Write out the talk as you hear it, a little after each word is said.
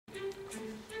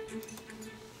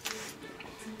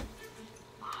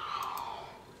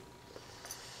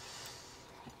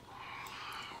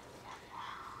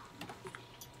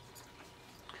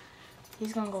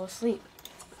He's gonna go to sleep.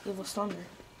 Evil slumber.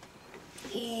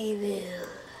 Evil.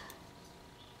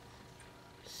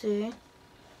 See?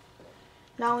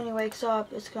 Now when he wakes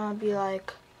up, it's gonna be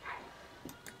like,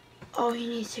 oh, he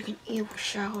needs to take an evil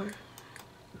shower.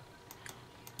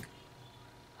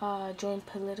 Join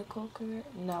political career?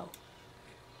 No.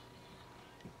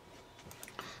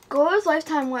 Go with his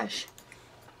lifetime wish.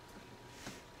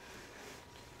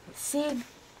 See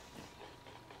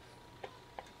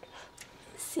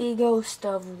ghost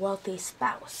of wealthy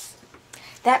spouse.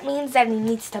 That means that he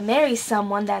needs to marry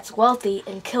someone that's wealthy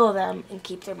and kill them and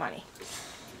keep their money.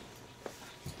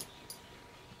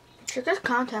 Check his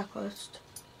contact list.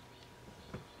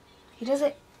 He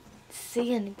doesn't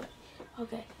see anybody.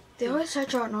 Okay. They always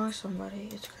headshot somebody.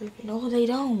 It's creepy. No, they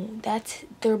don't. That's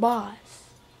their boss.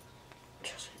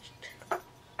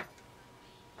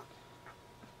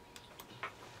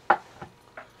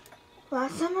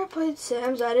 Last time I played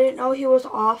Sims, I didn't know he was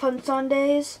off on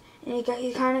Sundays, and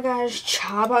he kind of got his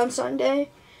job on Sunday.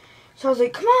 So I was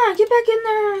like, come on, get back in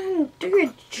there and do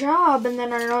your job. And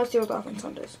then I noticed he was off on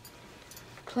Sundays.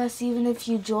 Plus, even if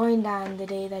you joined on the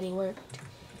day that he worked,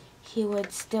 he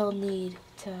would still need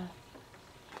to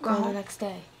go the next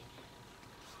day.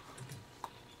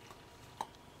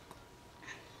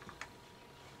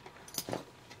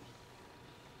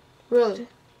 Really?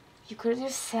 You could have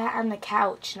just sat on the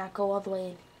couch, not go all the way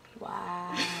in.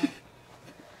 Wow.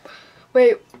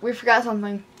 Wait, we forgot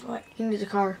something. What? He needs a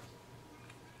car.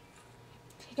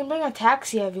 You can bring a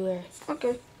taxi everywhere.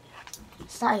 Okay.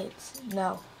 Science,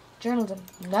 no. Journalism,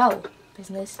 no.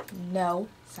 Business, no.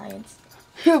 Science,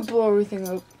 He'll blow everything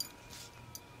up.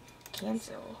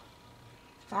 cancel.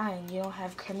 Fine, you don't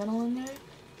have criminal in there?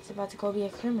 He's about to go be a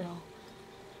criminal.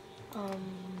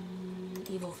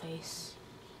 Evil face.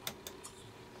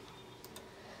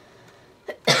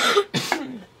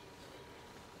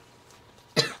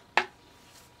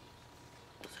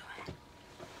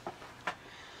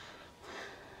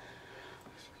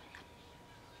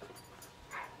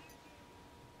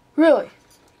 Really?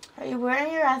 Are you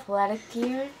wearing your athletic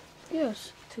gear?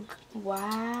 Yes.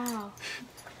 Wow.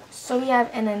 So we have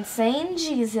an insane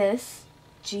Jesus.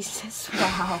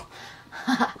 Wow.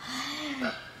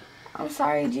 I'm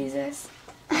sorry, Jesus.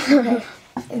 Okay.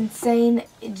 Insane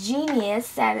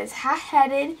genius that is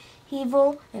hot-headed,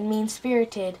 evil, and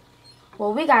mean-spirited.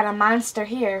 Well, we got a monster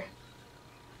here.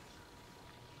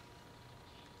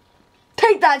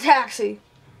 Take that taxi!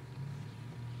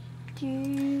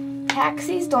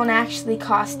 Taxis don't actually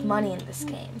cost money in this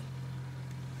game.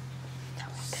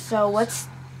 So what's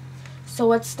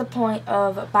the point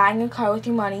of buying a car with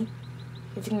your money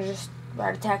if you can just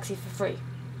ride a taxi for free?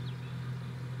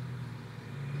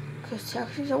 Because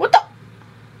taxis are... What the...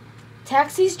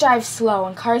 Taxis drive slow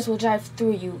and cars will drive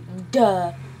through you.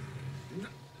 Duh.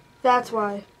 That's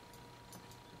why.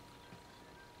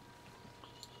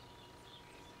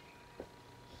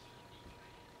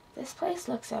 This place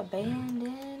looks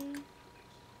abandoned.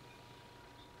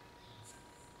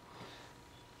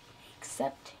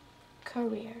 Except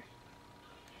career.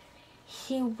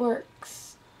 He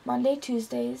works Monday,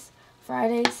 Tuesdays,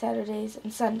 Fridays, Saturdays,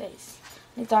 and Sundays.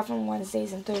 And he's off on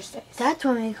Wednesdays and Thursdays. That's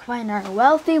when we find our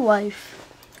wealthy wife.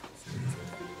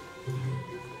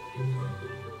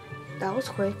 That was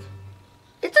quick.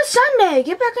 It's a Sunday!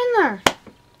 Get back in there!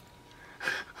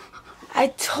 I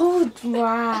told...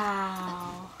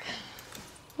 Wow.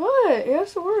 What? It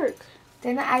has to work.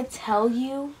 Didn't I tell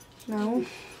you? No.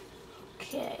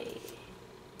 Okay.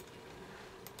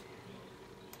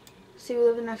 See, we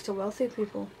live next to wealthy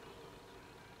people.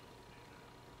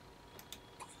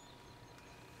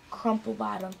 Crumple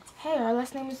Bottom. Hey, our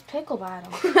last name is Pickle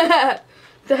Bottom.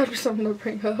 That'd be something to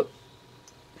bring up.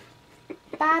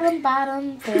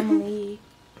 Bottom family.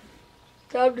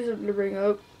 That'd be something to bring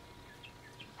up.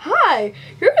 Hi,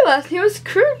 your last name is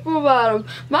Crumple Bottom.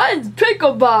 Mine's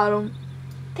Pickle Bottom.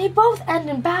 They both end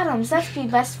in bottoms. Let's be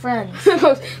best friends.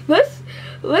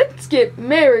 Let's get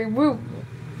married.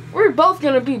 We're both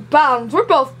gonna be bottoms. We're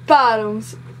both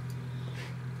bottoms.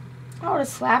 I would have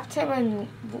slapped him and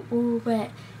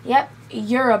went, yep,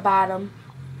 you're a bottom.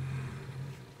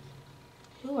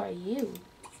 Who are you?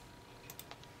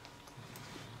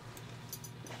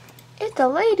 It's a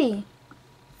lady.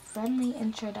 Friendly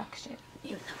introduction.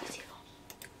 Even though it's evil.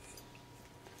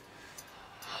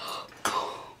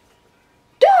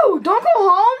 Dude, don't go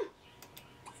home.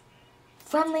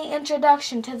 Friendly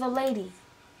introduction to the lady.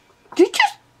 You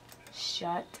just...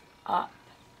 Shut up.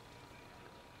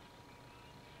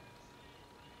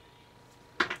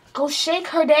 Go shake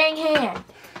her dang hand.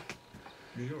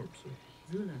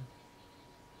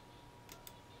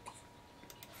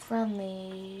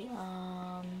 Friendly,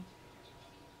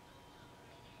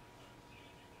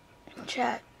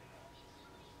 Chat.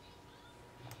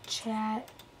 Chat.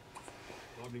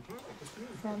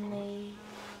 Friendly.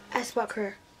 Ask about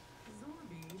career.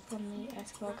 Friendly.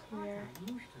 Ask about career.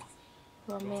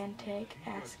 Romantic.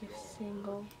 Ask if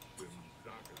single.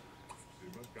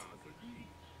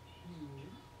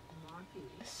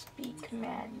 Speak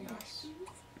madness.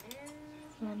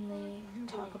 Friendly.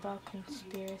 Talk about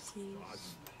conspiracies.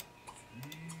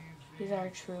 These are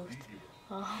truth.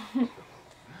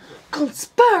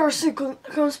 Conspiracy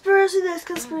this,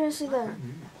 conspiracy that.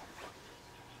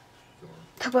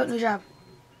 Talk about new job.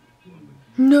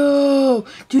 No,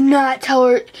 do not tell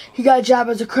her he got a job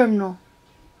as a criminal.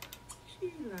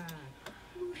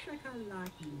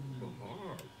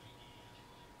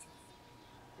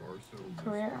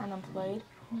 Career unemployed.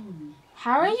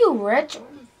 How are you rich?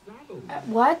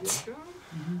 What?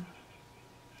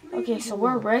 Okay, so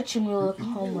we're rich and we look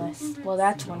homeless. Well,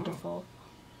 that's wonderful.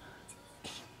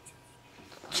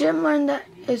 Jim learned that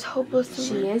is hopeless.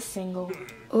 She is single.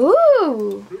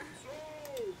 Ooh.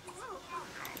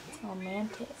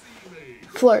 Romantic.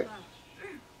 Flirt.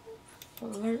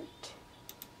 Flirt.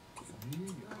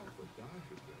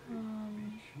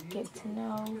 Get to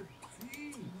know.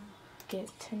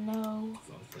 Get to know.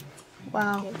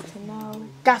 Wow. Get to know.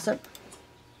 Gossip.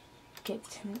 Get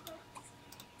to know.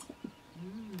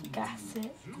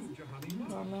 Gossip.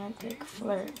 Romantic.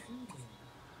 Flirt.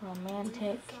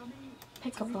 Romantic.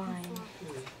 Pickup line.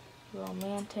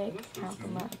 Romantic.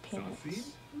 Compliment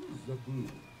appearance.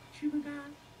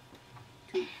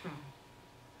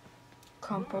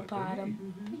 Crumple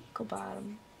bottom. Pickle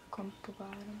bottom. Crumple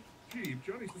bottom.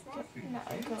 Now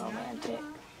we can romantic.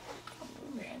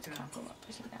 Romance, compliment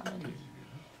personality.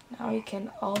 Now we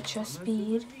can ultra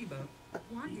speed.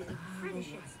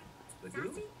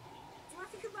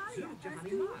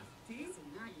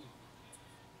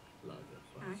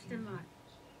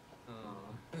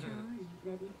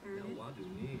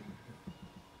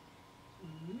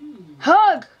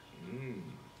 Hug.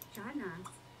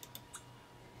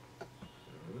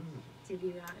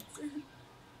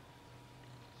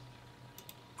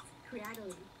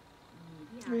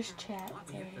 Where's chat?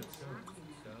 There it is.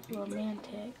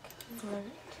 Romantic. Flirt.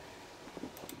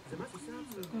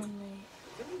 Friendly.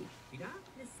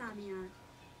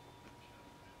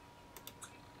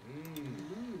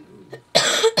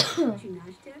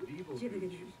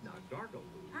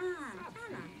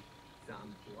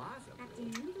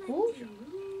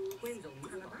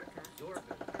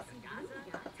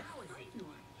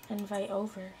 Invite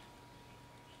over.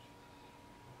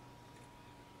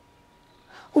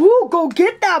 Ooh, go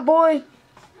get that boy.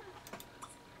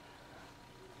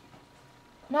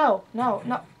 No.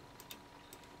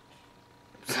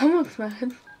 Someone's mad.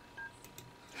 Who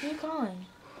are you calling?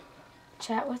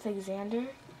 Chat with Alexander?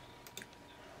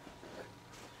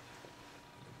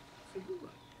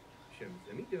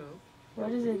 Where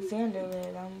does Alexander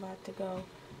live? I'm about to go.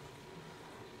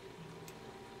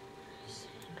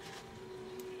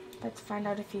 Let's find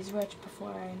out if he's rich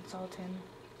before I insult him.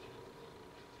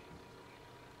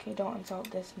 Okay, don't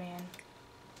insult this man.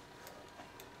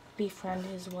 Befriend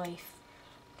his wife.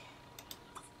 Okay.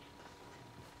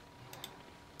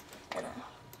 Gonna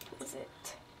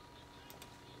visit.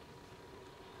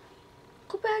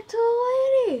 Go back to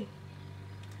the lady.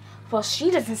 Well, she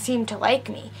doesn't seem to like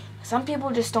me. Some people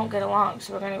just don't get along,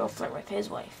 so we're gonna go flirt with his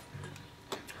wife.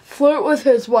 Flirt with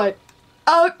his wife.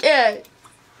 Okay.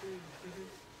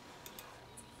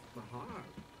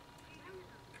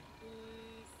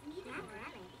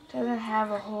 Doesn't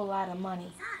have a whole lot of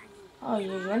money. Oh,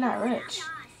 you're not rich.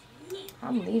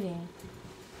 I'm leaving.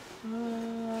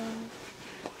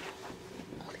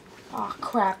 Oh,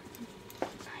 crap.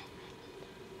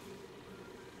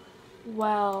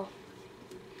 Well,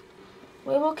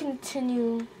 we will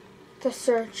continue The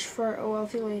search for a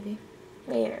wealthy lady.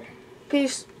 later.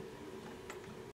 Peace.